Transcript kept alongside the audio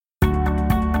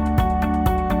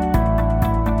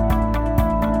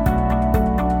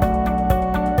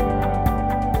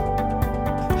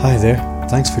Hi there,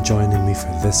 thanks for joining me for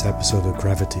this episode of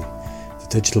Gravity, the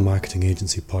digital marketing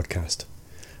agency podcast.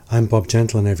 I'm Bob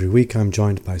Gentle, and every week I'm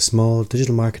joined by small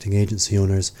digital marketing agency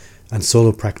owners and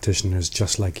solo practitioners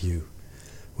just like you.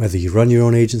 Whether you run your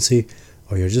own agency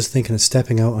or you're just thinking of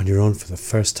stepping out on your own for the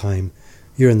first time,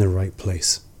 you're in the right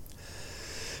place.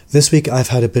 This week I've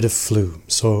had a bit of flu,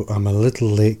 so I'm a little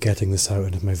late getting this out,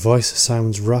 and if my voice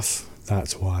sounds rough,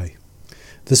 that's why.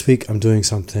 This week I'm doing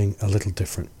something a little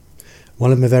different.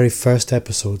 One of my very first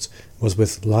episodes was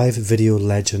with live video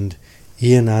legend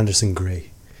Ian Anderson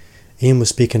Gray. Ian was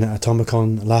speaking at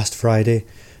Atomicon last Friday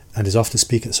and is off to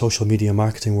speak at Social Media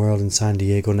Marketing World in San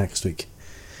Diego next week.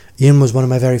 Ian was one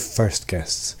of my very first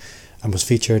guests and was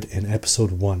featured in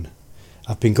episode 1.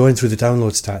 I've been going through the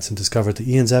download stats and discovered that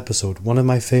Ian's episode, one of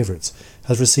my favourites,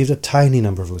 has received a tiny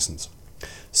number of listens.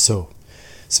 So,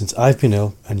 since I've been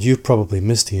ill and you've probably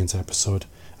missed Ian's episode,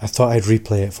 I thought I'd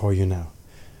replay it for you now.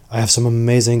 I have some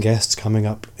amazing guests coming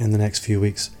up in the next few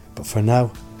weeks, but for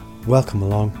now, welcome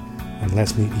along and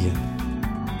let's meet Ian.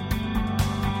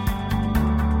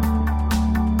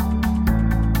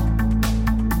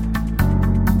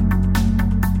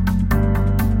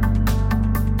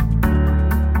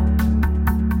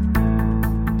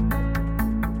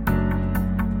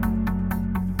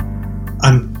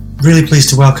 I'm really pleased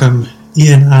to welcome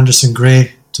Ian Anderson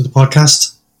Gray to the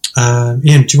podcast.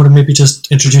 Ian, do you want to maybe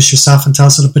just introduce yourself and tell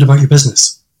us a little bit about your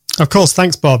business? Of course,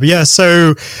 thanks, Bob. Yeah,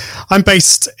 so I'm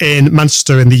based in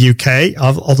Manchester in the UK,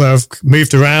 although I've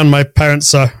moved around. My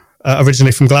parents are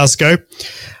originally from Glasgow,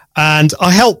 and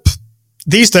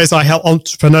these days I help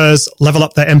entrepreneurs level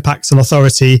up their impact and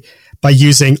authority by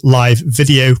using live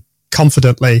video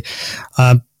confidently.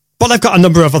 But I've got a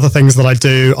number of other things that I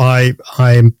do.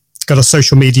 I'm got a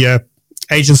social media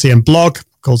agency and blog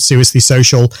called Seriously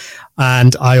Social,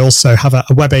 and I also have a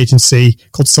web agency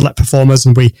called Select Performers,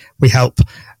 and we help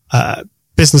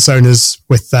business owners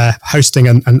with their hosting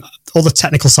and all the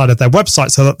technical side of their website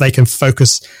so that they can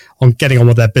focus on getting on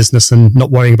with their business and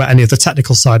not worrying about any of the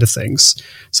technical side of things.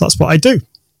 So that's what I do.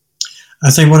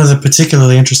 I think one of the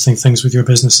particularly interesting things with your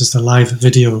business is the live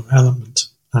video element.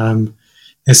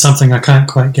 It's something I can't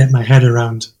quite get my head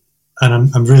around,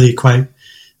 and I'm really quite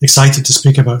excited to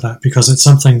speak about that, because it's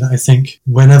something that I think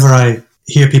whenever I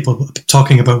hear people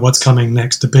talking about what's coming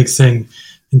next, the big thing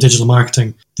in digital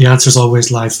marketing, the answer is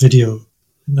always live video.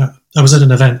 I was at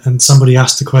an event and somebody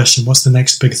asked the question, what's the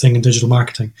next big thing in digital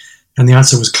marketing? And the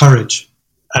answer was courage.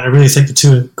 And I really think the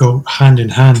two go hand in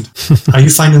hand. Are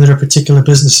you finding there are particular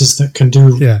businesses that can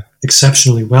do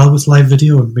exceptionally well with live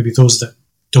video, and maybe those that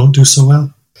don't do so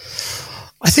well?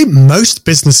 I think most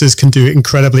businesses can do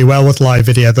incredibly well with live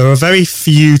video. There are very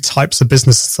few types of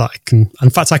businesses that I can.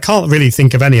 In fact, I can't really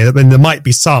think of any. I mean, there might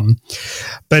be some,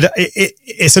 but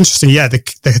it's interesting. Yeah,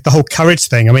 the whole courage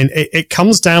thing. I mean, it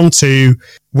comes down to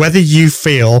whether you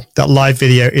feel that live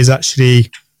video is actually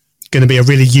going to be a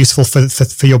really useful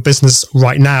for your business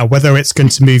right now, whether it's going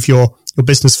to move your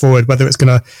business forward, whether it's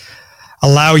going to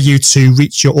allow you to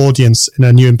reach your audience in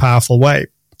a new and powerful way.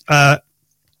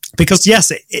 Because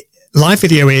yes, live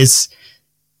video is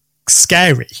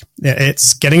scary.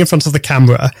 It's getting in front of the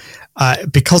camera.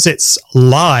 Because it's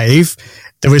live,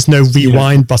 there is no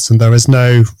rewind button. There is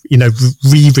no,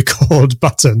 re-record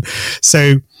button.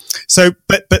 But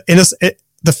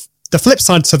the flip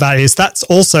side to that is that's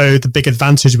also the big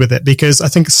advantage with it, because I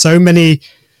think so many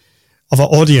of our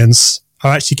audience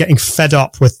are actually getting fed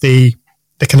up with the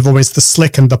kind of always the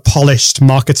slick and the polished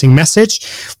marketing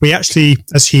message. We actually,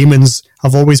 as humans,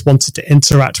 have always wanted to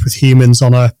interact with humans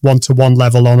on a one-to-one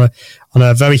level, on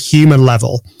a very human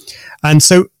level. And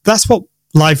so that's what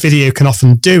live video can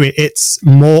often do. It's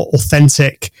more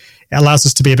authentic. It allows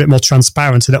us to be a bit more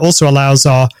transparent. And it also allows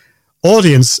our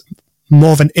audience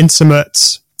more of an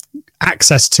intimate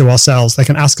access to ourselves. They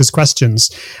can ask us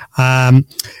questions. And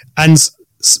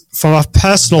from a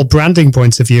personal branding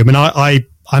point of view, I mean,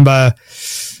 I'm a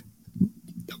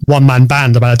one-man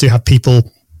band. I mean, I do have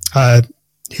people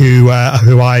who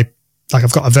I like.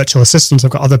 I've got a virtual assistant.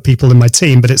 I've got other people in my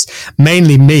team, but it's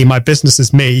mainly me. My business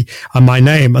is me and my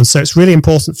name, and so it's really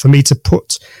important for me to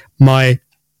put my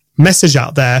message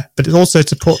out there, but it's also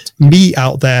to put me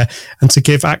out there and to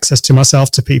give access to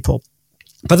myself to people.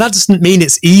 But that doesn't mean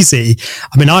it's easy.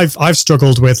 I mean, I've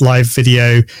struggled with live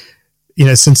video,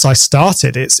 since I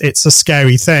started. It's a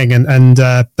scary thing,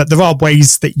 but there are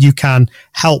ways that you can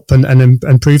help and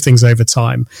improve things over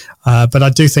time. But I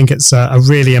do think it's a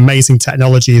really amazing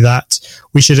technology that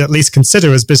we should at least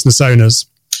consider as business owners.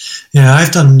 Yeah,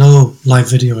 I've done no live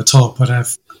video at all, but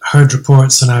I've heard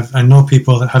reports and I know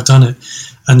people that have done it,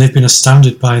 and they've been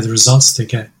astounded by the results they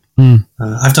get.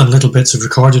 I've done little bits of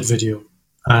recorded video,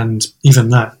 And even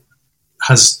that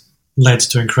has led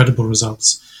to incredible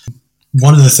results.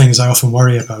 One of the things I often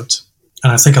worry about,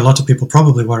 and I think a lot of people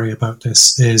probably worry about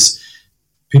this, is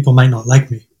people might not like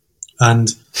me.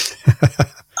 And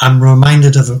I'm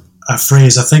reminded of a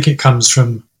phrase, I think it comes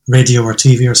from radio or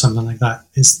TV or something like that,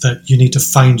 is that you need to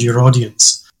find your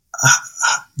audience.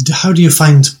 How do you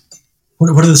find, what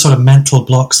are the sort of mental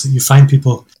blocks that you find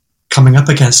people coming up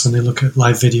against when they look at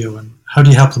live video, and how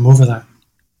do you help them over that?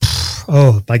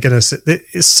 Oh my goodness,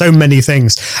 it's so many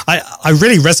things. I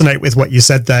really resonate with what you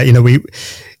said there.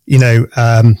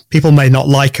 People may not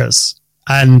like us,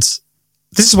 and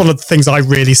this is one of the things I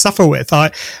really suffer with.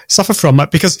 I suffer from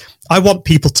it because I want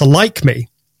people to like me,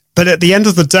 but at the end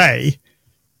of the day,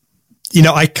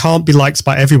 I can't be liked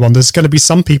by everyone. There's going to be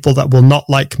some people that will not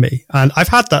like me, and I've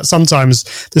had that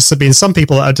sometimes. There's been some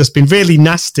people that have just been really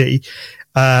nasty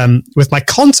with my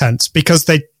content because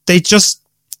they just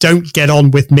don't get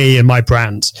on with me and my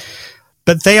brand.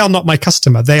 But they are not my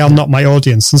customer. They are not my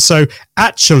audience. And so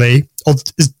actually, as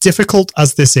difficult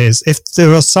as this is, if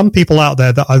there are some people out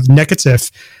there that are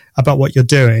negative about what you're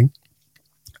doing,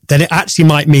 then it actually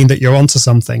might mean that you're onto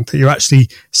something, that you're actually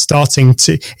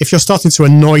if you're starting to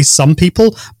annoy some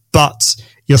people, but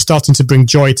you're starting to bring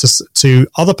joy to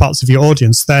other parts of your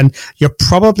audience, then you're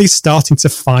probably starting to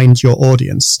find your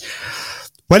audience.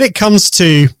 When it comes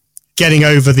to getting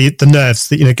over the nerves,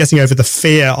 getting over the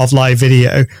fear of live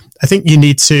video, I think you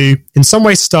need to, in some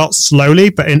ways, start slowly,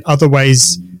 but in other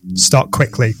ways, start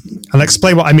quickly. And I'll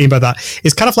explain what I mean by that.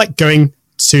 It's kind of like going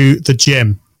to the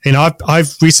gym.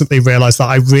 I've recently realized that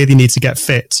I really need to get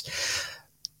fit.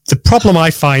 The problem I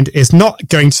find is not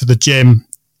going to the gym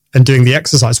and doing the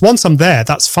exercise. Once I'm there,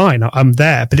 that's fine. I'm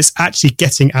there, but it's actually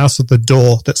getting out of the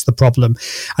door that's the problem.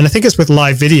 And I think it's with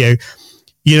live video.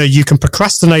 You can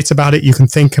procrastinate about it. You can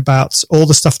think about all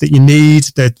the stuff that you need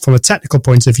from a technical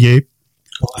point of view.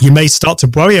 You may start to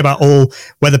worry about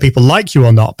whether people like you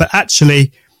or not, but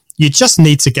actually you just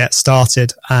need to get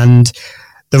started. And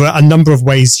there are a number of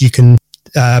ways you can,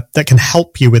 that can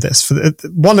help you with this.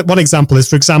 One example is,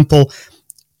 for example,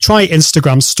 try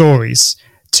Instagram stories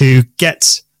to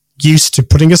get used to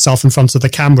putting yourself in front of the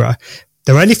camera.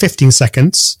 They're only 15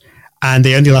 seconds. And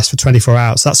they only last for 24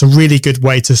 hours. That's a really good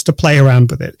way to play around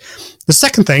with it. The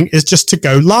second thing is just to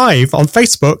go live on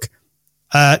Facebook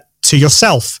to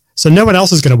yourself. So no one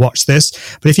else is going to watch this.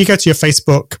 But if you go to your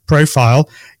Facebook profile,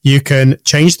 you can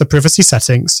change the privacy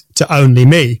settings to only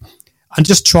me and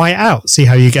just try it out. See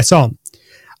how you get on.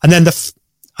 And then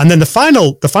the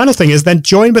final thing is then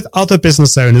join with other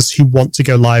business owners who want to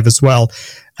go live as well,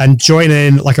 and join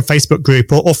in like a Facebook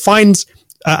group or find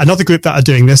another group that are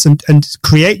doing this and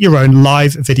create your own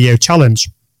live video challenge.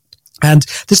 And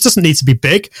this doesn't need to be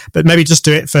big, but maybe just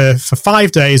do it for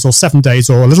 5 days or 7 days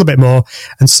or a little bit more,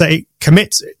 and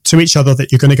commit to each other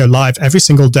that you're going to go live every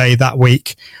single day that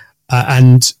week.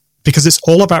 And because it's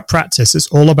all about practice, it's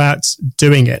all about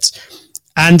doing it.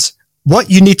 And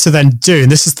what you need to then do,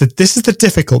 and this is the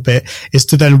difficult bit, is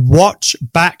to then watch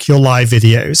back your live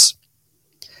videos.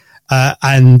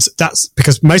 And that's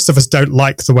because most of us don't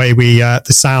like the way the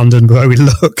sound and the way we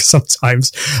look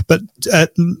sometimes. But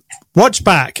watch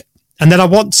back, and then I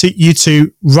want you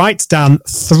to write down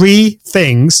 3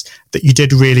 things that you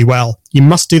did really well. You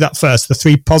must do that first, the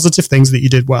 3 positive things that you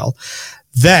did well.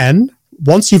 Then,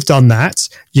 once you've done that,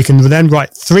 you can then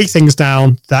write 3 things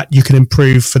down that you can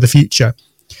improve for the future.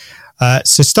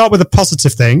 So start with the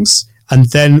positive things, and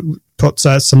then put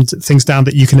some things down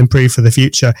that you can improve for the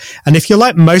future. And if you're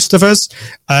like most of us,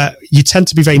 you tend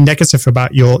to be very negative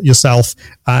about yourself,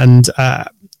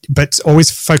 but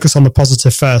always focus on the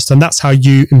positive first. And that's how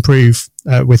you improve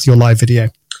with your live video.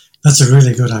 That's a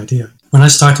really good idea. When I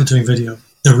started doing video,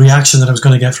 the reaction that I was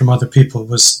going to get from other people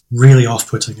was really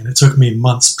off-putting. And it took me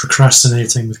months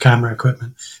procrastinating with camera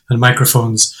equipment and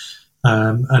microphones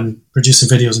and producing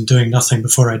videos and doing nothing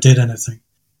before I did anything.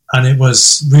 And it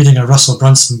was reading a Russell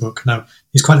Brunson book. Now,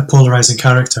 he's quite a polarizing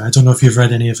character. I don't know if you've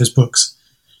read any of his books.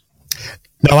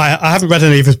 No, I haven't read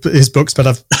any of his books, but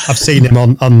I've seen him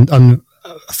on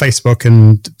Facebook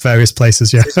and various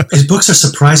places, yeah. His books are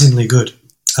surprisingly good.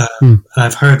 And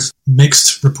I've heard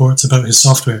mixed reports about his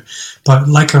software. But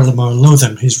like him or loathe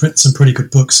him, he's written some pretty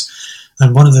good books.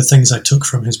 And one of the things I took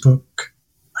from his book,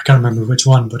 I can't remember which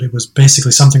one, but it was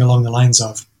basically something along the lines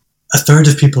of, 1/3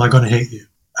 of people are going to hate you.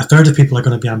 1/3 of people are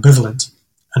going to be ambivalent,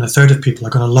 and 1/3 of people are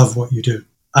going to love what you do.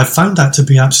 I've found that to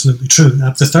be absolutely true.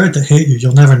 Now, the 1/3 that hate you,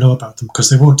 you'll never know about them because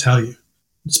they won't tell you,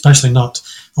 especially not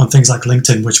on things like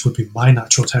LinkedIn, which would be my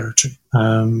natural territory.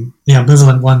 The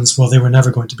ambivalent ones, well, they were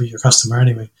never going to be your customer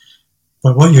anyway.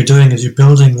 But what you're doing is you're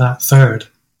building that 1/3.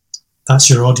 That's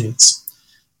your audience.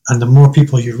 And the more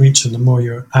people you reach and the more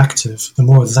you're active, the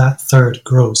more that third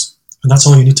grows. And that's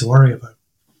all you need to worry about.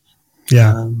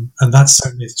 Yeah. And that's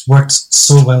certainly, it's worked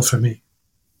so well for me.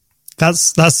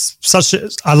 That's such a,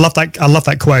 I love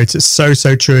that quote. It's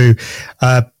so true.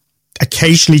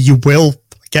 Occasionally you will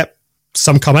get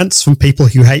some comments from people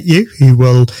who hate you, who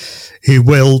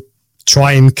will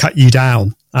try and cut you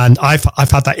down. And I've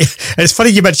had that. It's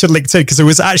funny you mentioned LinkedIn, because it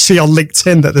was actually on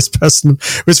LinkedIn that this person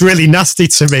was really nasty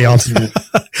to me on.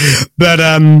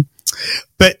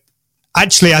 But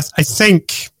actually, I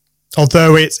think,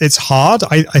 although it's hard,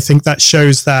 I think that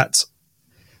shows that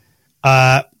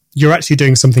you're actually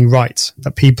doing something right.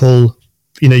 That people,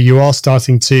 you are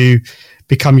starting to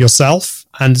become yourself,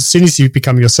 and as soon as you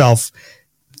become yourself,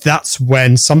 that's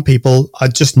when some people are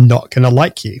just not going to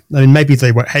like you. I mean, maybe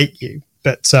they won't hate you,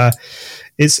 but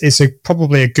it's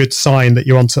probably a good sign that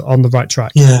you're on the right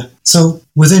track. Yeah. So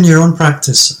within your own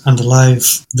practice and the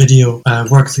live video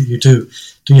work that you do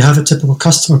you have a typical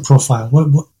customer profile?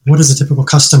 What does a typical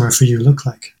customer for you look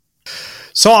like?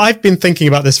 So I've been thinking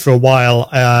about this for a while,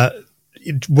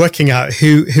 working out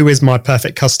who is my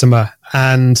perfect customer,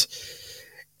 and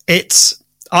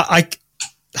I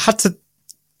had to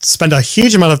spend a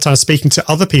huge amount of time speaking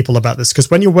to other people about this,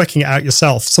 because when you're working it out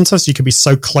yourself, sometimes you can be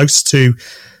so close to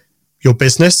your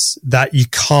business that you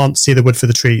can't see the wood for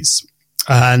the trees.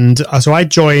 And so I'm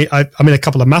in a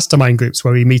couple of mastermind groups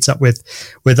where we meet up with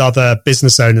other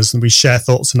business owners and we share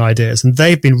thoughts and ideas. And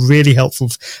they've been really helpful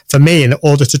for me in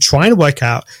order to try and work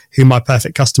out who my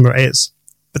perfect customer is.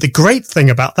 But the great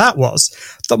thing about that was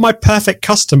that my perfect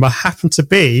customer happened to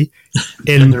be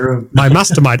in the room. my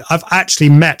mastermind. I've actually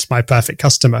met my perfect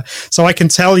customer. So I can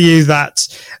tell you that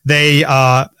they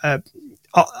are,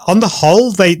 on the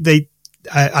whole,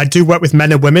 I do work with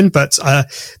men and women, but I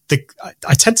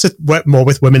tend to work more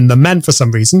with women than men for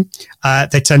some reason.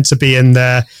 They tend to be in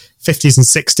their 50s and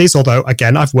 60s, although,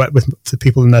 again, I've worked with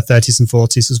people in their 30s and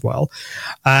 40s as well.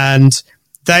 And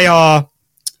they are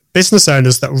business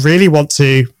owners that really want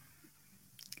to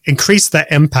increase their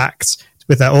impact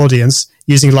with their audience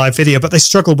using live video, but they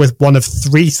struggle with one of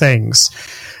three things.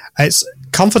 It's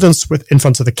confidence in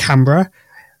front of the camera,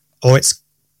 or it's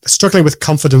struggling with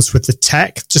confidence with the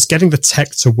tech, just getting the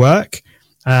tech to work,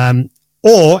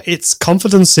 or it's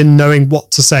confidence in knowing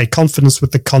what to say, confidence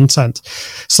with the content.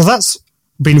 So that's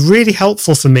been really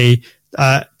helpful for me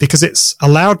because it's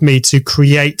allowed me to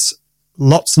create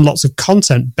lots and lots of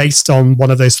content based on one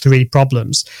of those three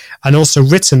problems, and also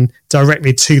written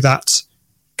directly to that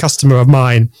customer of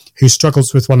mine who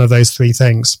struggles with one of those three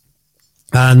things.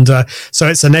 And so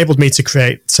it's enabled me to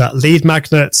create lead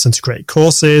magnets and to create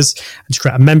courses and to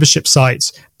create a membership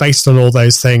site based on all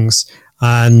those things.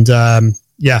 And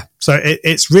so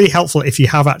it's really helpful if you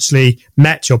have actually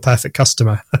met your perfect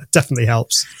customer. It definitely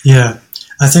helps. Yeah.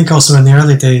 I think also in the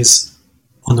early days,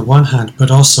 on the one hand, but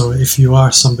also if you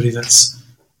are somebody that's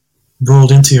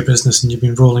rolled into your business and you've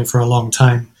been rolling for a long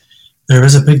time, there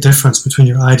is a big difference between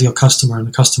your ideal customer and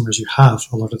the customers you have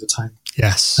a lot of the time.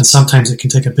 Yes. And sometimes it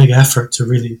can take a big effort to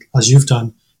really, as you've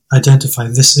done, identify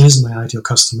this is my ideal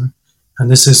customer and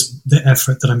this is the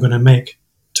effort that I'm going to make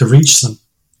to reach them.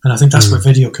 And I think that's where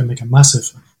video can make a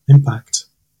massive impact.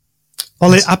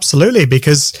 Well, absolutely,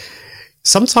 because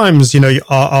sometimes,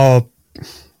 our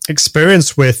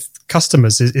experience with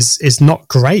customers is not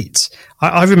great.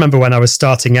 I remember when I was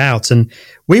starting out and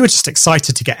we were just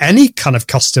excited to get any kind of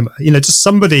customer, just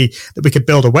somebody that we could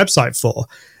build a website for.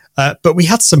 But we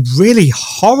had some really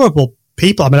horrible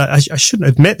people. I mean, I shouldn't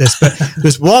admit this, but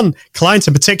there's one client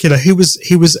in particular who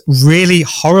was really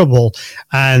horrible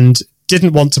and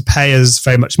didn't want to pay us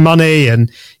very much money. And,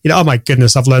 oh my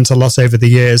goodness, I've learned a lot over the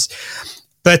years.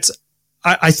 But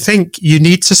I think you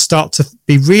need to start to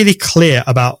be really clear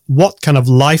about what kind of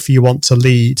life you want to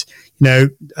lead,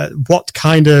 what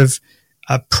kind of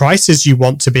prices you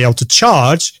want to be able to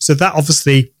charge. So that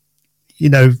obviously,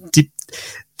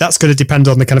 that's going to depend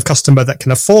on the kind of customer that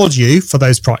can afford you for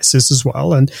those prices as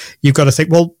well. And you've got to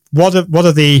think, well, what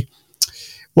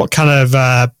kind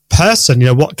of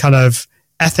person, what kind of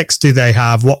ethics do they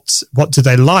have? What do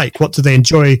they like? What do they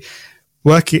enjoy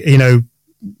working,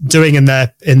 doing in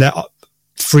their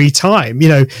free time,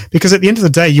 because at the end of the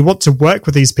day, you want to work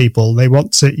with these people. You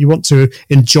want to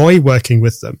enjoy working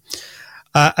with them.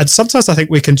 And sometimes I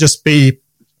think we can just be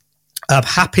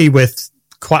happy with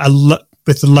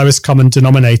with the lowest common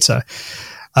denominator.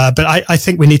 But I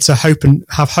think we need to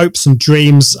have hopes and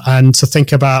dreams and to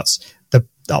think about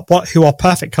who our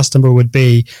perfect customer would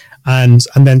be. And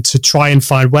then to try and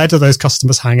find where do those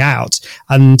customers hang out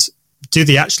and do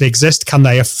they actually exist? Can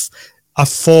they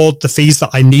afford the fees that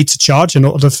I need to charge in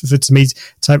order for me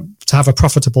to have a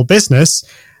profitable business?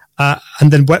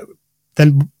 and then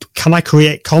can I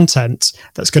create content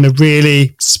that's going to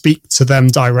really speak to them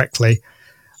directly?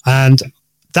 And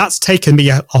that's taken me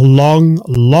a long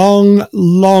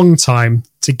time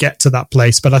to get to that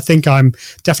place, but I think I'm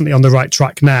definitely on the right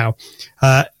track now.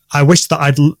 I wish that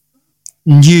I'd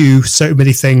knew so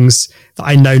many things that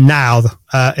I know now.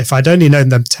 If I'd only known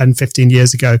them 10, 15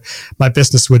 years ago, my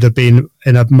business would have been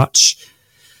in a much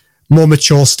more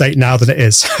mature state now than it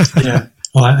is. Yeah,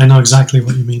 well, I know exactly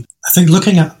what you mean. I think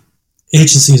looking at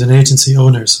agencies and agency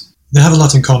owners, they have a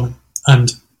lot in common.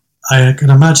 And I can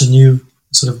imagine you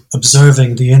sort of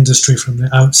observing the industry from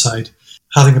the outside,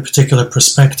 having a particular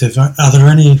perspective. Are there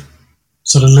any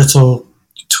sort of little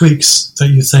tweaks that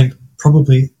you think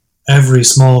probably every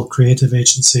small creative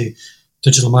agency,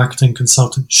 digital marketing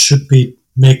consultant should be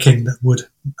making that would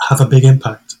have a big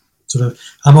impact? Sort of,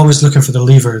 I'm always looking for the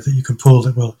lever that you can pull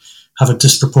that will have a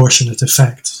disproportionate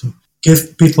effect. So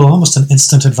give people almost an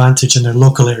instant advantage in their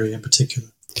local area in particular.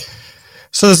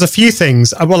 So there's a few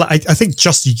things. Well, I think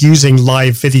just using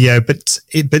live video, but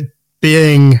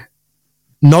being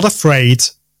not afraid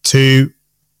to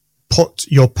put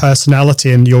your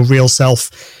personality and your real self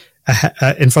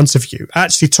in front of you.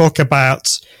 Actually talk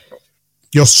about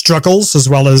your struggles as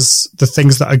well as the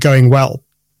things that are going well.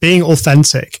 Being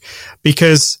authentic,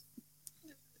 because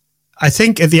I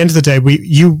think at the end of the day,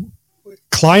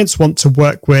 clients want to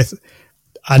work with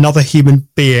another human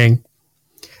being.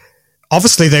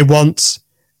 Obviously, they want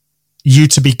you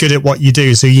to be good at what you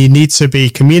do. So you need to be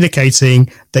communicating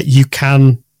that you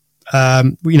can,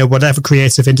 whatever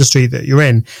creative industry that you're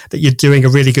in, that you're doing a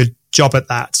really good job at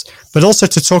that. But also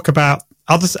to talk about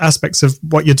other aspects of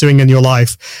what you're doing in your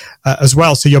life as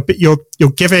well. So you're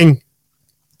giving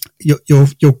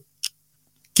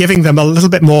them a little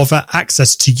bit more of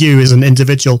access to you as an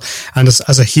individual and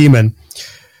as a human.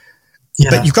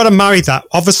 Yeah. But you've got to marry that,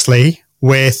 obviously,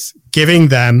 with giving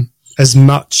them as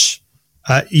much.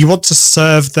 You want to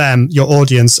serve them, your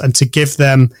audience, and to give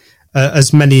them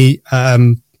as many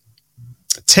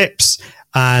tips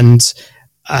and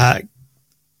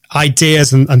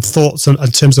ideas and thoughts in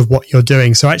terms of what you're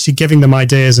doing. So actually giving them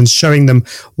ideas and showing them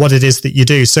what it is that you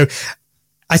do. So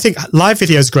I think live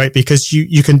video is great because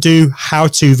you can do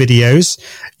how-to videos,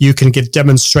 you can give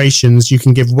demonstrations, you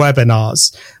can give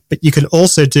webinars, but you can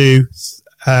also do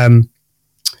kind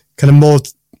of more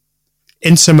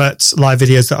intimate live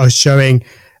videos that are showing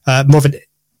more of an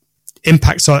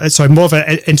impact. Sorry, more of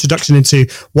an introduction into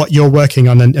what you're working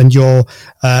on and your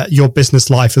business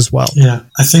life as well. Yeah,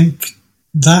 I think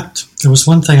that there was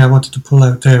one thing I wanted to pull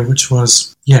out there, which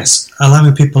was, yes,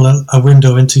 allowing people a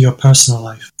window into your personal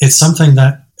life. It's something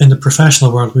that in the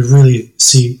professional world we really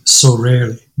see so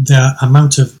rarely. The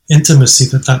amount of intimacy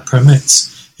that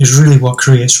permits is really what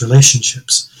creates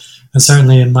relationships. And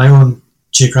certainly in my own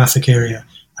geographic area,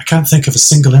 I can't think of a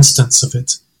single instance of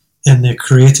it in the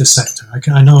creative sector.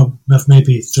 I know of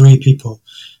maybe 3 people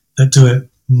that do it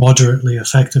moderately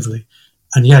effectively.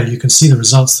 And yeah, you can see the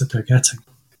results that they're getting.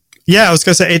 Yeah, I was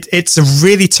going to say, it's a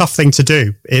really tough thing to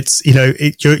do. It's,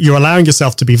 you're allowing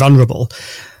yourself to be vulnerable,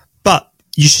 but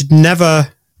you should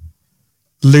never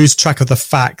lose track of the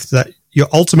fact that your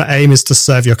ultimate aim is to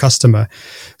serve your customer.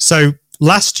 So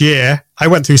last year, I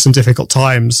went through some difficult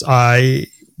times. I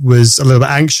was a little bit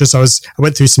anxious. I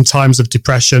went through some times of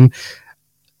depression.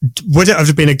 Would it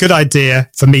have been a good idea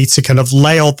for me to kind of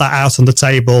lay all that out on the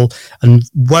table and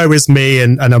woe is me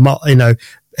and I'm not,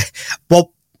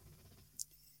 well,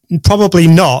 probably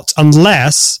not,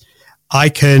 unless I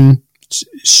can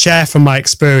share from my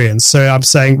experience. So I'm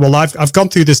saying, well, I've gone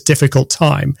through this difficult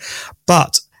time,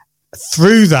 but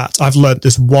through that, I've learned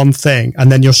this one thing,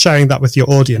 and then you're sharing that with your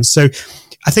audience. So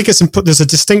I think it's important. There's a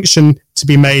distinction to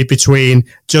be made between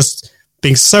just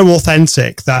being so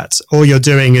authentic that all you're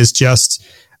doing is just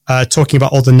talking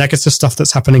about all the negative stuff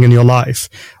that's happening in your life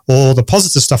or the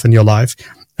positive stuff in your life.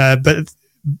 But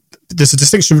there's a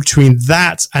distinction between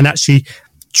that and actually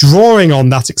drawing on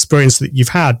that experience that you've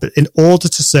had, but in order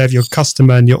to serve your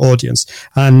customer and your audience.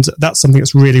 And that's something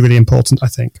that's really, really important, I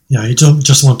think. Yeah, you don't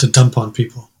just want to dump on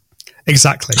people.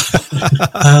 Exactly.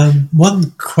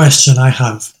 One question I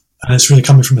have, and it's really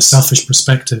coming from a selfish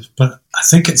perspective, but I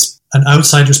think it's an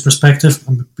outsider's perspective.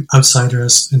 I'm an outsider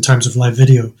in terms of live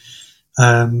video.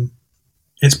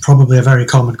 It's probably a very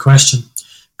common question,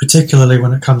 particularly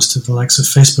when it comes to the likes of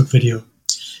Facebook video,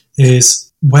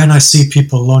 is when I see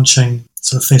people launching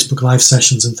sort of Facebook live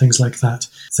sessions and things like that,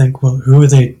 think, well, who are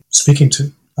they speaking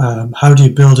to? How do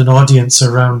you build an audience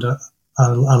around a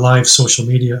live social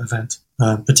media event?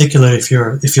 Particularly if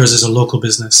yours is a local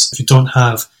business, if you don't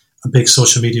have a big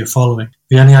social media following. Have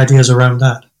you any ideas around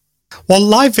that? Well,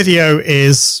 live video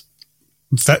is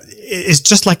it's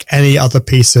just like any other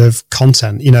piece of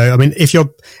content. You know, I mean, if you're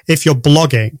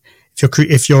blogging,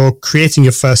 if you're creating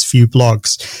your first few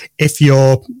blogs, if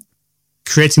you're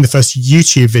creating the first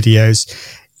YouTube videos,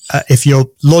 if you're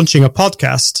launching a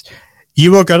podcast,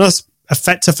 you are going to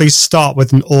effectively start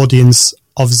with an audience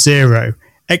of 0,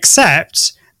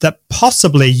 except that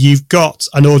possibly you've got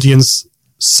an audience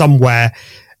somewhere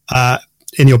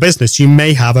in your business. You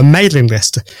may have a mailing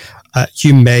list.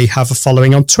 You may have a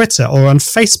following on Twitter or on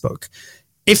Facebook.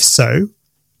 If so,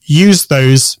 use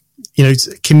those,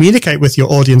 communicate with your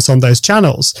audience on those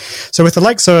channels. So with the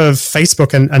likes of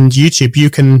Facebook and YouTube, you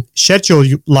can schedule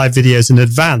live videos in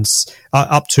advance,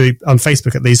 up to, on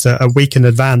Facebook at least, a week in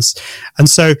advance. And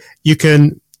so you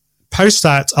can post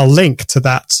out a link to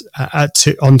that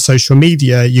on social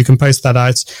media. You can post that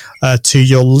out to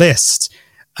your list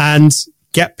and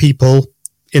get people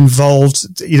involved.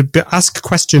 Ask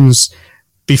questions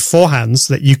beforehand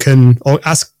that you can, or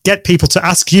get people to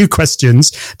ask you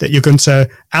questions that you're going to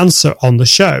answer on the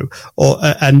show,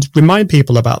 and remind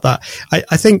people about that.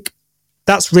 I think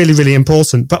that's really, really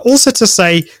important. But also to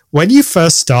say, when you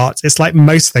first start, it's like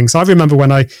most things. I remember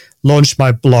when I launched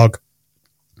my blog,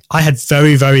 I had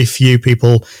very, very few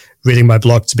people reading my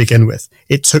blog to begin with.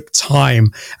 It took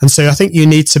time. And so I think you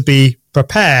need to be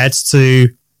prepared to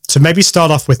maybe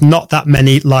start off with not that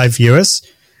many live viewers.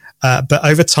 But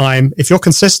over time, if you're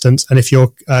consistent and if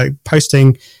you're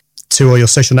posting to all your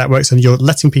social networks and you're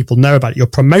letting people know about it, you're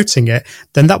promoting it,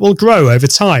 then that will grow over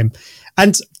time.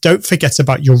 And don't forget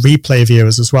about your replay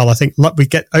viewers as well. I think we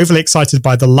get overly excited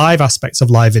by the live aspects of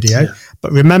live video,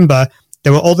 but remember,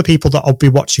 there are all the people that will be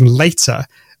watching later,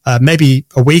 maybe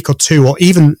a week or 2 or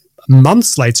even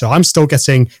months later. I'm still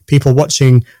getting people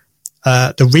watching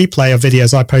the replay of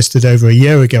videos I posted over a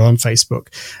year ago on Facebook.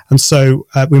 And so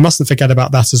we mustn't forget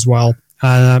about that as well.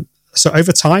 So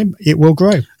over time, it will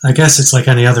grow. I guess it's like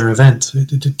any other event.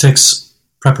 It takes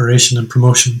preparation and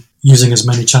promotion, using as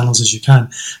many channels as you can.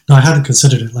 No, I hadn't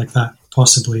considered it like that,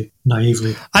 possibly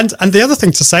naively. And the other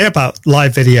thing to say about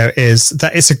live video is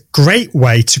that it's a great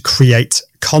way to create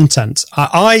content.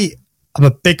 I'm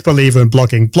a big believer in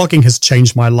blogging. Blogging has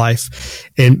changed my life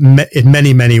in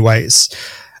many, many ways.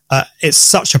 It's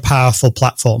such a powerful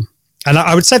platform. And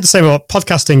I would say the same about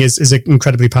podcasting is an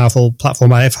incredibly powerful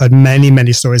platform. I have heard many,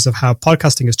 many stories of how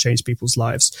podcasting has changed people's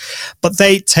lives, but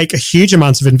they take a huge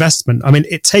amount of investment. I mean,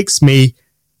 it takes me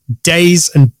days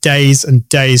and days and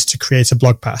days to create a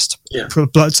blog post. Yeah. It's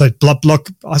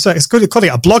good to call it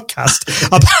a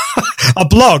blogcast, a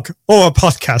blog or a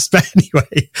podcast. But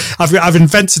anyway, I've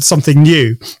invented something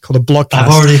new called a blogcast.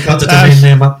 I've already got the domain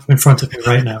name up in front of me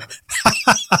right now.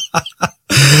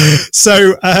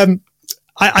 So,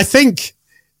 I think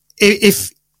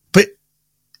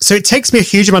so it takes me a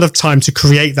huge amount of time to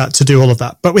create that, to do all of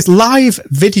that. But with live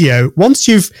video, once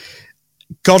you've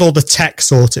got all the tech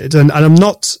sorted, and I'm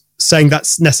not saying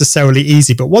that's necessarily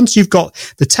easy, but once you've got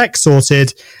the tech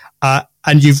sorted,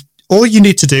 and all you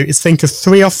need to do is think of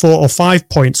 3 or 4 or 5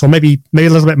 points, or maybe a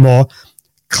little bit more,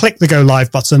 click the go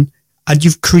live button, and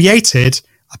you've created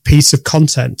a piece of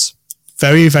content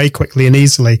very, very quickly and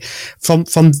easily. From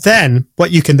then,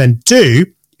 what you can then do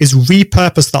is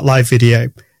repurpose that live video.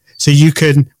 So you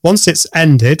can, once it's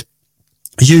ended,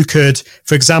 you could,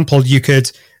 for example,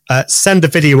 send a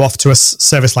video off to a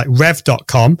service like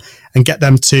rev.com and get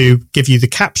them to give you the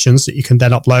captions that you can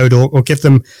then upload, or give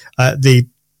them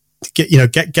get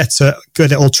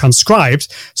it all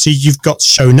transcribed. So you've got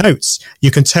show notes. You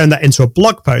can turn that into a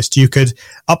blog post. You could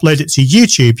upload it to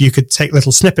YouTube. You could take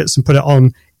little snippets and put it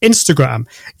on Instagram.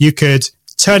 You could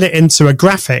turn it into a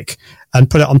graphic and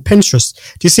put it on Pinterest.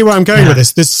 Do you see where I'm going with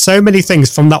this? There's so many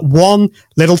things from that one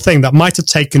little thing that might have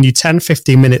taken you 10,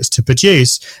 15 minutes to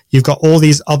produce. You've got all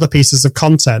these other pieces of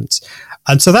content.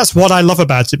 And so that's what I love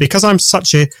about it, because I'm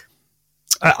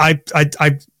I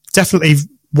definitely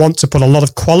want to put a lot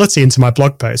of quality into my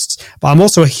blog posts, but I'm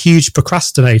also a huge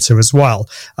procrastinator as well.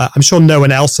 I'm sure no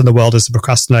one else in the world is a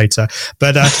procrastinator,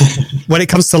 but when it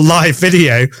comes to live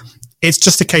video, it's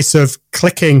just a case of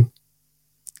clicking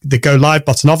the go live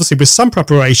button, obviously with some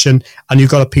preparation, and you've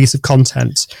got a piece of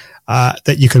content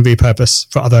that you can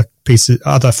repurpose for other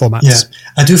formats. Yeah,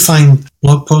 I do find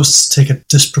blog posts take a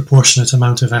disproportionate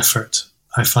amount of effort,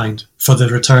 I find, for the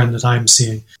return that I'm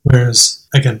seeing. Whereas,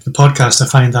 again, the podcast, I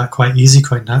find that quite easy,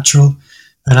 quite natural.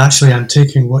 And actually, I'm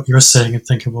taking what you're saying and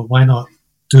thinking, well, why not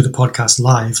do the podcast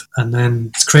live? And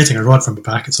then it's creating a rod from the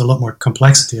back. It's a lot more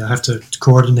complexity. I have to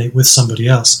coordinate with somebody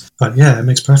else. But yeah, it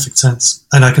makes perfect sense.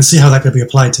 And I can see how that could be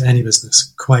applied to any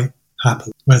business quite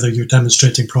happily, whether you're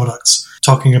demonstrating products,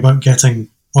 talking about getting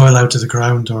oil out of the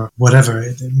ground or whatever.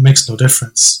 It makes no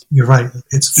difference. You're right.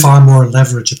 It's far more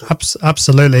leverageable.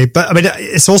 Absolutely. But I mean,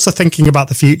 it's also thinking about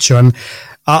the future. And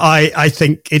I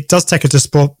think it does take a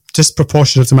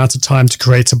disproportionate amount of time to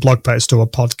create a blog post or a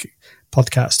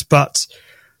podcast. But,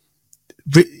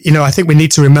 I think we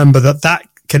need to remember that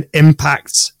can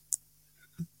impact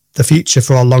the future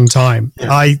for a long time.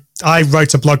 Yeah. I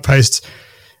wrote a blog post,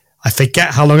 I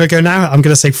forget how long ago now. I'm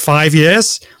going to say 5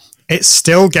 years. It's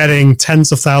still getting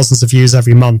tens of thousands of views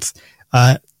every month,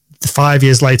 5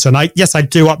 years later. And I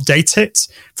do update it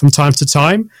from time to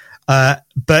time.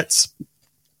 But,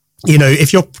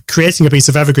 if you're creating a piece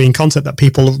of evergreen content that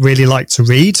people really like to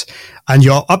read and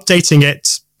you're updating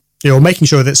it, making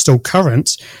sure that it's still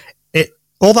current,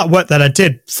 all that work that I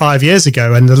did 5 years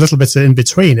ago and a little bit in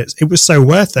between, it was so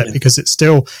worth it because it's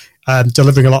still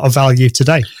delivering a lot of value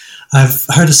today. I've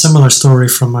heard a similar story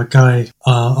from a guy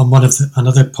on one of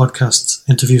another podcast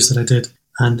interviews that I did,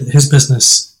 and his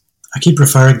business, I keep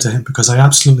referring to him because I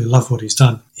absolutely love what he's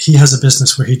done. He has a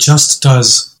business where he just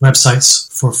does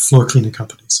websites for floor cleaning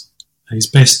companies. He's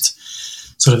based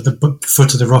sort of the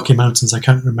foot of the Rocky Mountains. I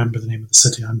can't remember the name of the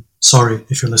city. I'm sorry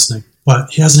if you're listening.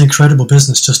 But he has an incredible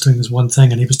business just doing this one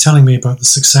thing. And he was telling me about the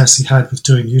success he had with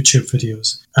doing YouTube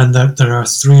videos. And that there are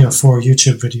 3 or 4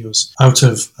 YouTube videos out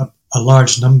of a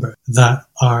large number that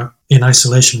are in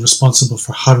isolation responsible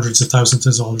for hundreds of thousands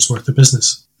of dollars worth of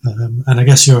business. And I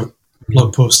guess your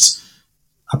blog posts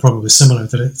are probably similar,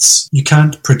 that you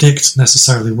can't predict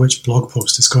necessarily which blog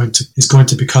post is going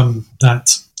to become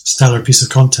that stellar piece of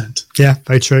content. Yeah,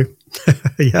 very true.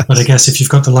 Yes. But I guess if you've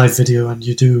got the live video and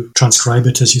you do transcribe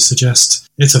it as you suggest,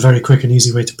 it's a very quick and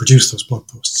easy way to produce those blog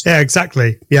posts. Yeah,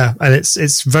 exactly. Yeah, and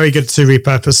it's very good to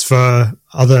repurpose for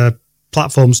other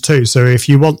platforms too. So if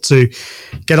you want to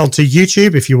get onto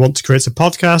YouTube, if you want to create a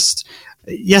podcast,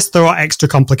 yes, there are extra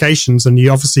complications, and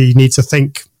you obviously need to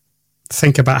think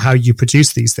about how you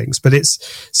produce these things. But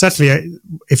it's certainly,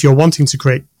 if you're wanting to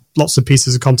create lots of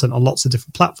pieces of content on lots of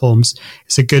different platforms,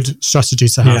 it's a good strategy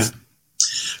to have. Yeah.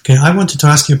 Okay, I wanted to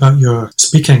ask you about your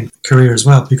speaking career as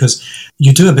well, because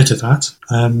you do a bit of that.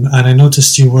 And I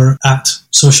noticed you were at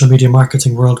Social Media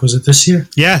Marketing World. Was it this year?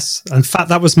 Yes. In fact,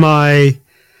 that was my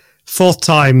 4th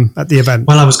time at the event.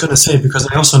 Well, I was going to say, because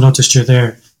I also noticed you're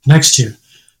there next year.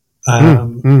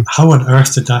 How on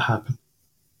earth did that happen?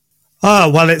 Oh,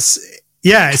 well, it's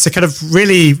a kind of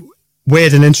really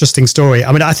weird and interesting story.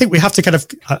 I mean, I think we have to kind of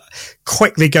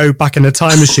quickly go back in a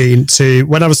time machine to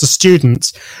when I was a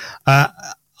student.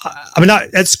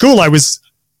 At school, I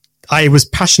was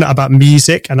passionate about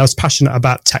music and I was passionate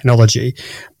about technology.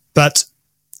 But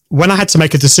when I had to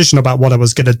make a decision about what I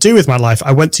was going to do with my life,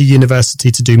 I went to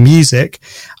university to do music.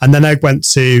 And then I went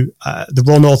to the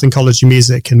Royal Northern College of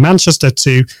Music in Manchester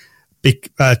to be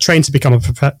trained to become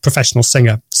a professional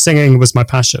singer. Singing was my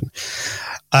passion.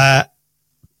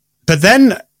 But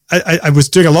then I was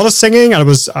doing a lot of singing. I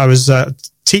was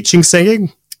teaching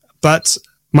singing, but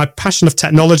my passion of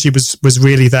technology was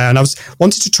really there, and I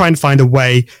wanted to try and find a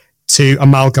way to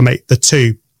amalgamate the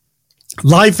two.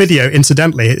 Live video,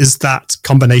 incidentally, is that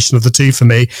combination of the two for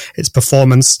me. It's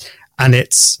performance and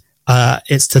it's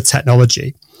the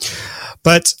technology.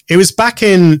 But it was back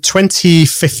in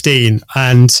 2015,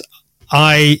 and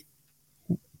I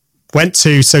went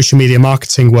to Social Media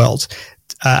Marketing World,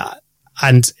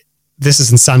 and this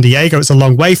is in San Diego. It's a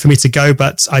long way for me to go,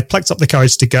 but I plucked up the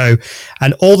courage to go.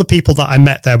 And all the people that I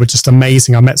met there were just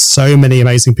amazing. I met so many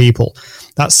amazing people.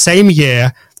 That same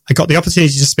year, I got the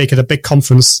opportunity to speak at a big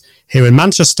conference here in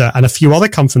Manchester and a few other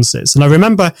conferences. And I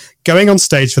remember going on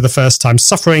stage for the first time,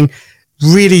 suffering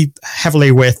really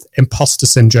heavily with imposter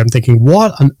syndrome, thinking,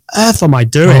 what on earth am I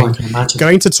doing? I can imagine.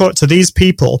 Going to talk to these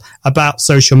people about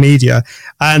social media.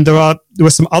 And there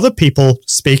were some other people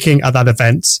speaking at that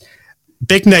event,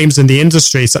 big names in the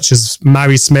industry, such as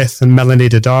Mary Smith and Melanie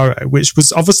Dodaro, which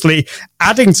was obviously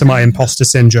adding to my imposter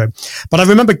syndrome. But I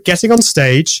remember getting on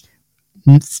stage,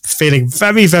 feeling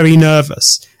very, very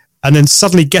nervous, and then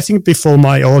suddenly getting before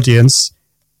my audience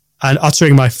and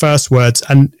uttering my first words,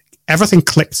 and everything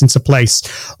clicked into place.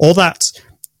 All that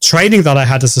training that I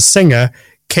had as a singer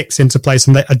kicked into place,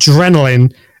 and the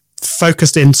adrenaline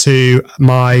focused into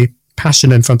my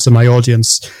passion in front of my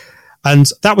audience. And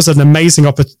that was an amazing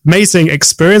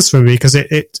experience for me, because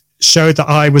it showed that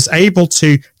I was able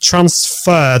to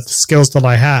transfer the skills that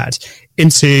I had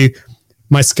into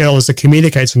my skill as a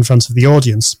communicator in front of the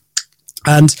audience.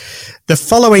 And the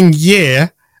following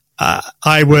year,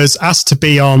 I was asked to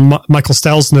be on Michael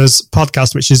Stelzner's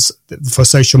podcast, which is for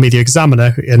Social Media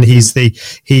Examiner, and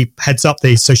he heads up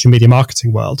the social media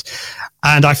marketing world.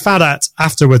 And I found out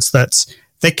afterwards that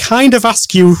they kind of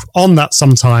ask you on that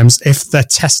sometimes if they're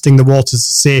testing the waters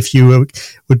to see if you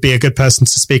would be a good person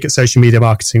to speak at Social Media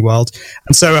Marketing World.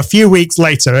 And so a few weeks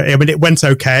later, I mean, it went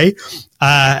okay.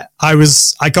 I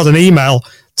got an email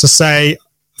to say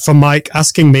from Mike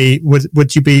asking me,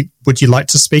 would you like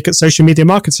to speak at Social Media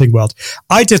Marketing World?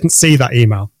 I didn't see that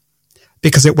email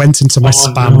because it went into my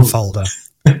spam folder.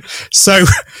 So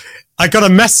I got a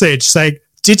message saying,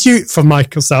 from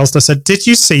Michael Selston, I said, did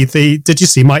you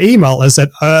see my email? I said,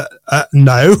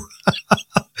 no.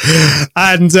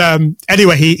 And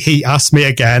anyway, he asked me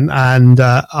again, and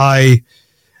I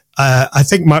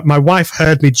think my wife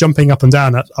heard me jumping up and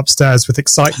down upstairs with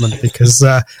excitement because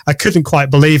I couldn't quite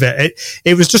believe it.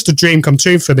 It was just a dream come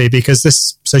true for me because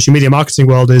this Social Media Marketing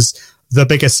World is the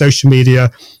biggest social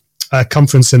media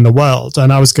conference in the world,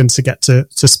 and I was going to get to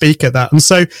speak at that. And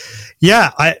so,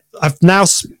 yeah, I've now,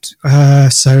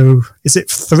 so is it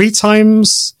 3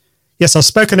 times? Yes, I've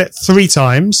spoken it 3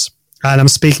 times, and I'm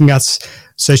speaking at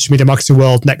Social Media Marketing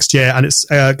World next year, and it's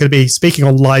going to be speaking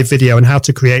on live video and how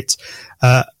to create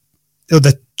a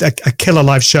killer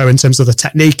live show in terms of the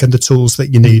technique and the tools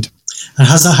that you need. And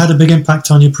has that had a big impact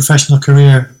on your professional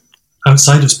career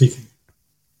outside of speaking?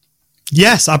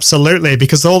 Yes, absolutely.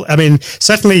 Because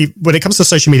certainly when it comes to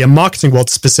Social Media Marketing World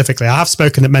specifically, I have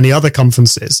spoken at many other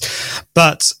conferences,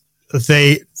 but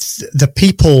the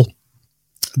people,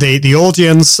 the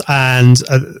audience, and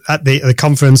at the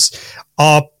conference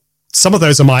some of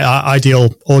those are my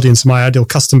ideal audience, my ideal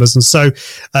customers, and so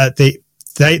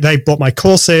they bought my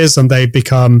courses and they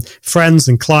become friends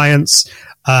and clients,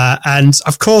 and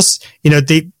of course,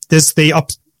 there's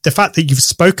the fact that you've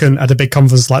spoken at a big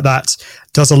conference like that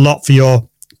does a lot for your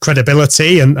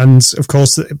credibility. And of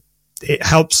course, it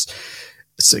helps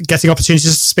getting opportunities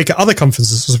to speak at other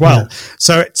conferences as well. Yeah.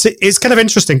 So it's kind of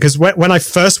interesting because when I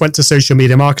first went to Social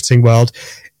Media Marketing World,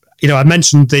 I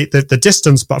mentioned the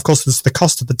distance, but of course there's the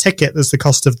cost of the ticket. There's the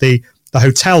cost of the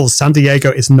hotels. San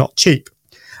Diego is not cheap.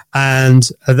 And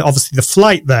obviously the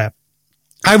flight there.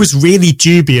 I was really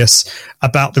dubious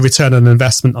about the return on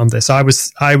investment on this. I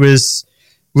was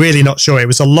really not sure. It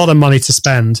was a lot of money to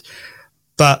spend,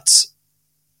 but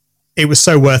it was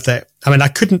so worth it. I mean, I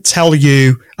couldn't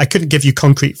give you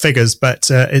concrete figures,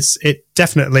 but it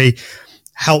definitely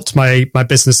helped my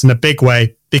business in a big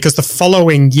way because the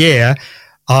following year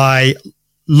I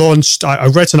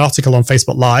wrote an article on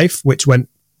Facebook Live, which went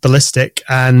ballistic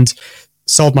and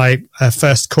sold my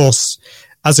first course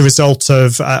as a result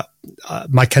of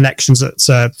my connections at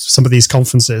some of these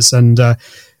conferences. And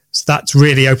so that's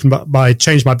really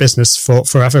changed my business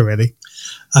forever, really.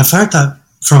 I've heard that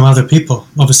from other people,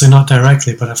 obviously not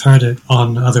directly, but I've heard it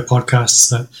on other podcasts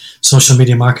that Social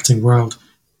Media Marketing World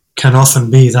can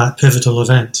often be that pivotal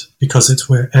event because it's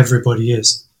where everybody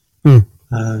is. So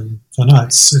no,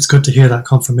 it's good to hear that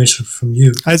confirmation from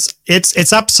you.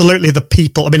 It's absolutely the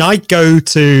people. I mean, I go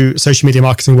to Social Media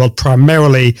Marketing World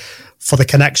primarily for the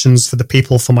connections, for the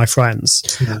people, for my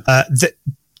friends. Yeah.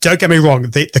 Don't get me wrong,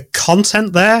 the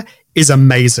content there is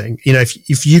amazing.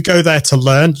 If you go there to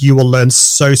learn, you will learn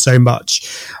so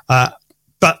much.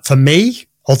 But for me,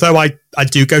 although I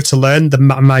do go to learn,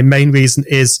 my main reason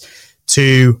is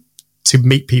to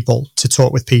meet people, to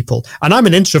talk with people. And I'm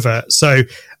an introvert, so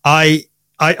I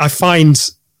find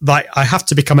that I have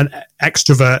to become an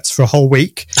extrovert for a whole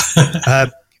week.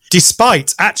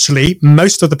 Despite actually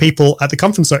most of the people at the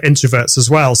conference are introverts as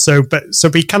well. So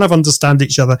we kind of understand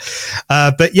each other.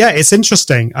 But yeah, it's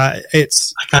interesting. I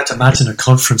can't imagine a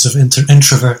conference of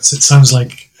introverts. It sounds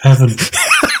like heaven.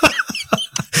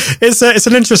 It's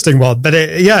an interesting one, but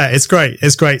it's great.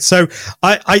 It's great. So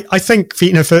I think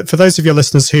for those of your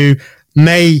listeners who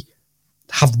may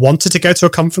have wanted to go to a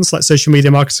conference like Social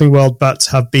Media Marketing World, but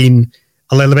have been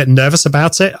a little bit nervous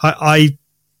about it, I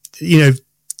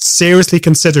seriously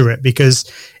consider it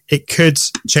because it could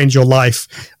change your life.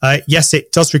 Yes,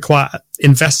 it does require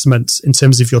investment in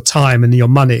terms of your time and your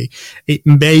money. It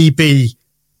may be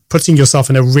putting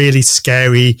yourself in a really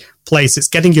scary place. It's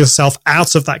getting yourself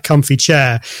out of that comfy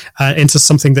chair into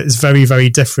something that is very, very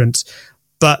different.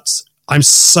 But I'm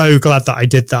so glad that I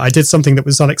did that. I did something that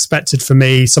was unexpected for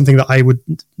me, something that I would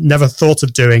never thought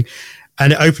of doing.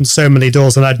 And it opened so many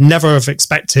doors, and I'd never have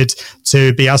expected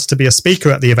to be asked to be a speaker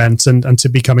at the event and to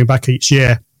be coming back each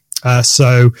year.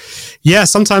 So, yeah,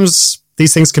 sometimes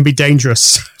these things can be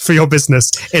dangerous for your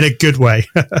business in a good way.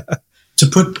 To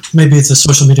put maybe the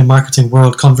Social Media Marketing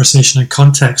World conversation in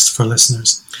context for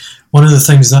listeners, one of the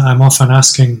things that I'm often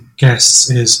asking guests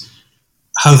is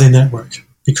how they network,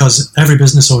 because every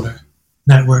business owner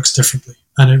networks differently,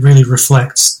 and it really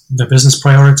reflects their business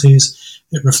priorities.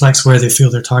 It reflects where they feel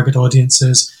their target audience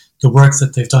is, the work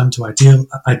that they've done to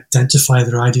identify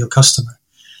their ideal customer.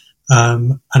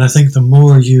 And I think the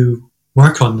more you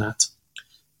work on that,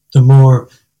 the more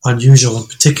unusual and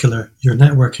particular your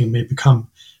networking may become.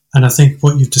 And I think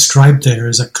what you've described there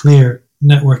is a clear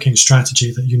networking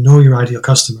strategy that you know your ideal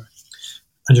customer,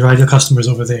 and your ideal customer is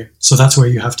over there. So that's where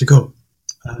you have to go.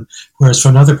 Whereas for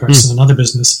another person, another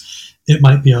business, it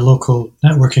might be a local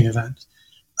networking event.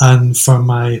 And for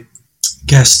my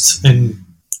guest in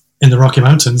the Rocky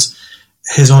Mountains,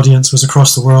 his audience was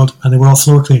across the world and they were all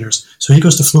floor cleaners. So he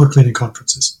goes to floor cleaning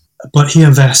conferences. But he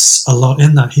invests a lot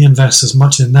in that. He invests as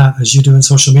much in that as you do in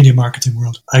social media marketing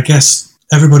world. I guess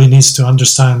everybody needs to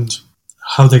understand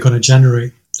how they're going to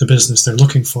generate the business they're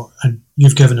looking for. And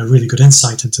you've given a really good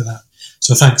insight into that.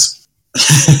 So thanks.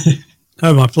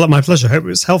 Oh, my pleasure. I hope it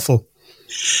was helpful.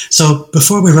 So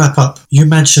before we wrap up, you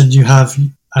mentioned you have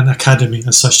an academy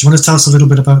as such. Do you want to tell us a little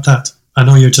bit about that? I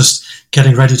know you're just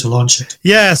getting ready to launch it.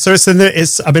 Yeah, so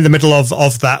I'm in the middle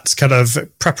of that kind of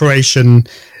preparation,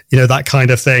 that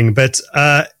kind of thing. But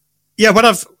when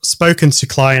I've spoken to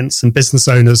clients and business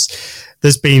owners,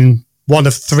 there's been one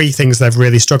of three things they've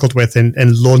really struggled with in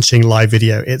launching live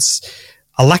video. It's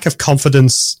a lack of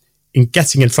confidence in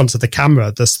getting in front of the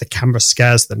camera. Thus, the camera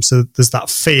scares them. So there's that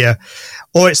fear,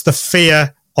 or it's the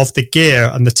fear of the gear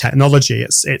and the technology.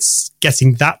 It's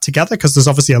getting that together, because there's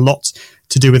obviously a lot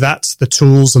to do with that, the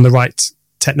tools and the right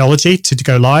technology to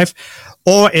go live.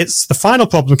 Or it's the final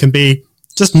problem can be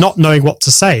just not knowing what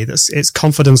to say. It's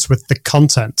confidence with the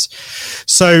content.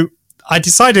 So I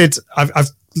decided I've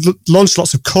launched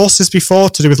lots of courses before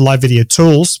to do with live video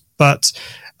tools, but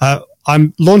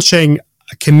I'm launching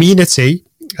a community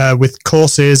with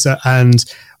courses and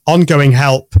ongoing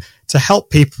help to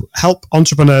help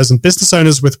entrepreneurs and business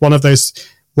owners with one or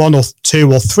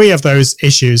two or three of those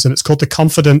issues. And it's called the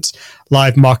Confident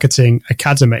Live Marketing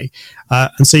Academy.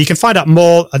 And so you can find out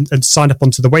more and sign up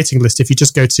onto the waiting list if you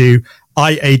just go to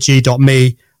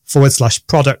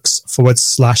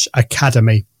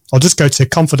iag.me/products/academy, or just go to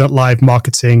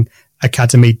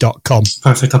confidentlivemarketingacademy.com.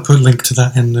 Perfect. I'll put a link to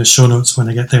that in the show notes when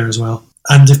I get there as well.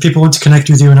 And if people want to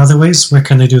connect with you in other ways, where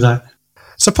can they do that?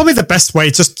 So probably the best way,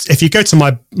 just if you go to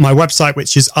my website,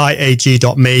 which is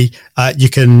iag.me, you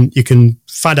can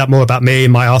find out more about me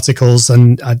and my articles.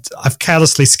 And I've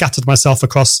carelessly scattered myself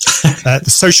across the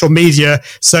social media,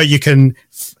 so you can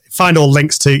find all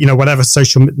links to whatever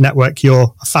social network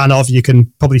you're a fan of. You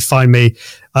can probably find me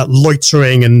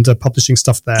loitering and publishing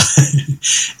stuff there.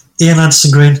 Ian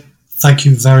Anderson-Green, thank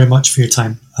you very much for your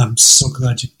time. I'm so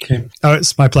glad you came. Oh,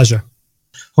 it's my pleasure.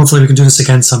 Hopefully we can do this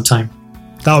again sometime.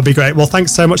 That would be great. Well,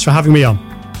 thanks so much for having me on.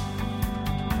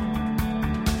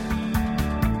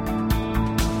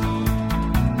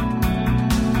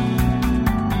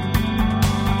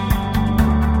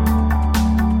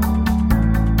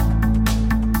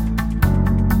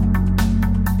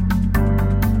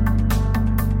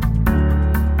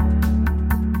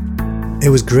 It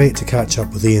was great to catch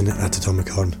up with Ian at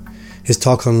Atomicon. His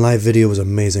talk on live video was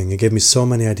amazing. It gave me so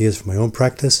many ideas for my own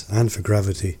practice and for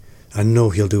Gravity. I know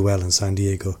he'll do well in San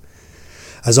Diego.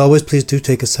 As always, please do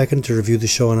take a second to review the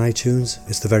show on iTunes.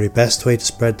 It's the very best way to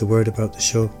spread the word about the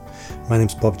show. My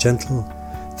name's Bob Gentle.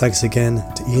 Thanks again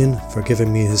to Ian for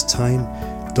giving me his time.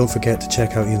 Don't forget to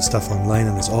check out Ian's stuff online,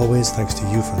 and as always, thanks to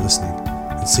you for listening.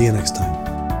 And see you next time.